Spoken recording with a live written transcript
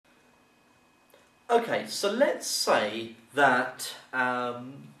Okay, so let's say that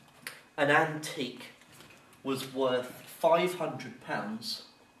an antique was worth £500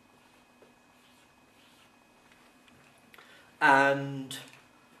 and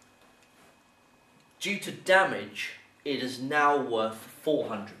due to damage it is now worth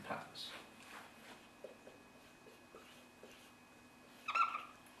 £400.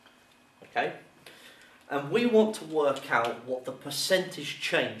 Okay? And we want to work out what the percentage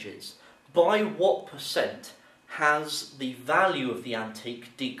change is. By what percent has the value of the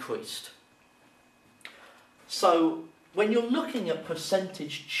antique decreased? So, when you're looking at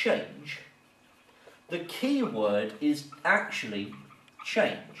percentage change, the key word is actually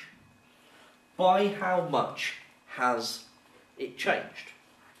change. By how much has it changed?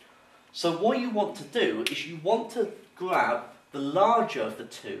 So what you want to do is you want to grab the larger of the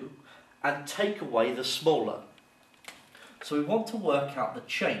two and take away the smaller. So we want to work out the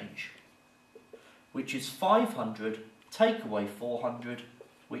change, which is 500, take away 400,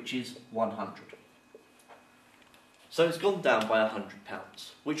 which is 100. So it's gone down by £100,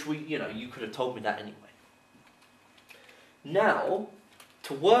 which you could have told me that anyway. Now,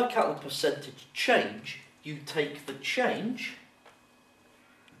 to work out the percentage change, you take the change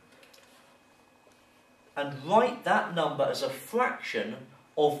and write that number as a fraction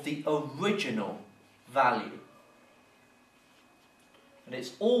of the original value. And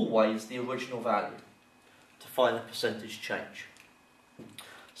it's always the original value to find the percentage change.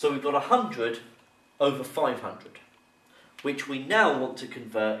 So we've got 100 over 500, which we now want to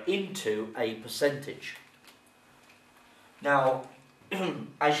convert into a percentage. Now,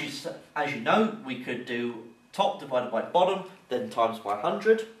 as you know, we could do top divided by bottom, then times by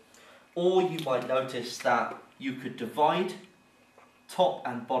 100, or you might notice that you could divide top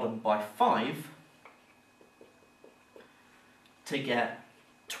and bottom by 5 to get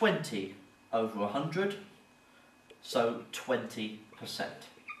 20 over 100, so 20%.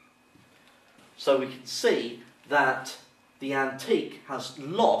 So we can see that the antique has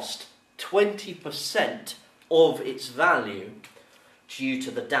lost 20% of its value due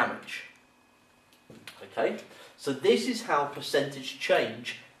to the damage. Okay, so this is how percentage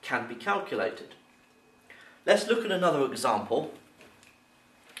change can be calculated. Let's look at another example.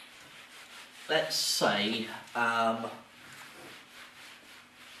 Let's say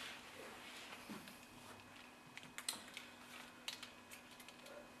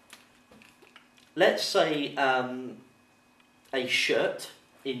a shirt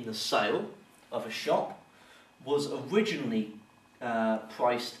in the sale of a shop was originally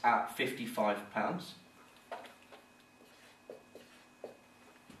priced at £55,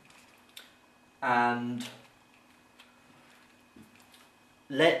 and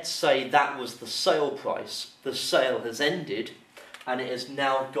let's say that was the sale price. The sale has ended and it has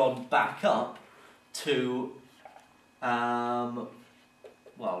now gone back up to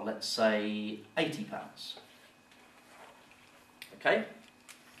well, let's say £80. Okay?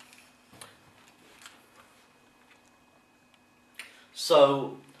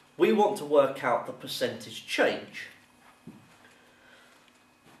 So we want to work out the percentage change.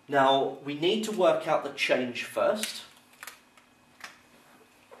 Now we need to work out the change first.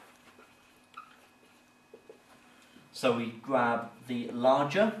 So we grab the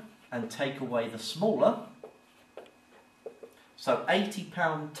larger and take away the smaller. So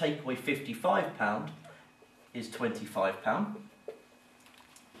 £80 take away £55 is £25.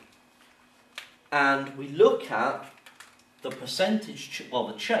 And we look at the percentage, well,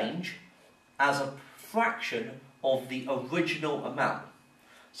 the change, as a fraction of the original amount.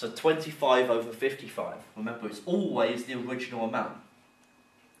 So 25 over 55. Remember, it's always the original amount.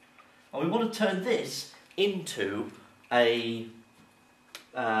 And we want to turn this into a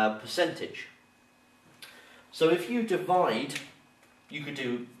percentage. So if you divide, you could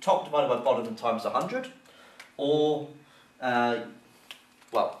do top divided by bottom and times 100, or,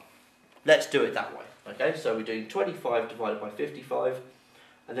 well, let's do it that way. Okay, so we're doing 25 divided by 55,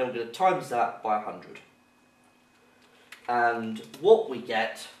 and then we're going to times that by 100. And what we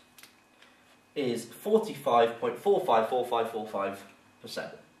get is 45.454545%.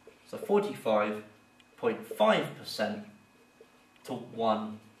 So 45.5% to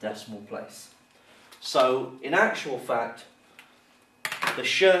 1 decimal place. So in actual fact, the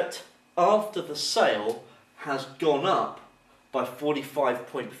shirt after the sale has gone up by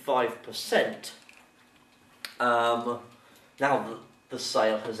 45.5%. Now the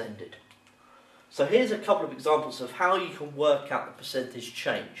sale has ended. So here's a couple of examples of how you can work out the percentage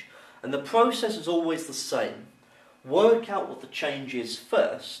change. And the process is always the same. Work out what the change is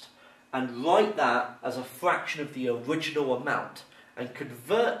first and write that as a fraction of the original amount. and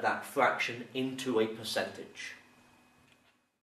convert that fraction into a percentage.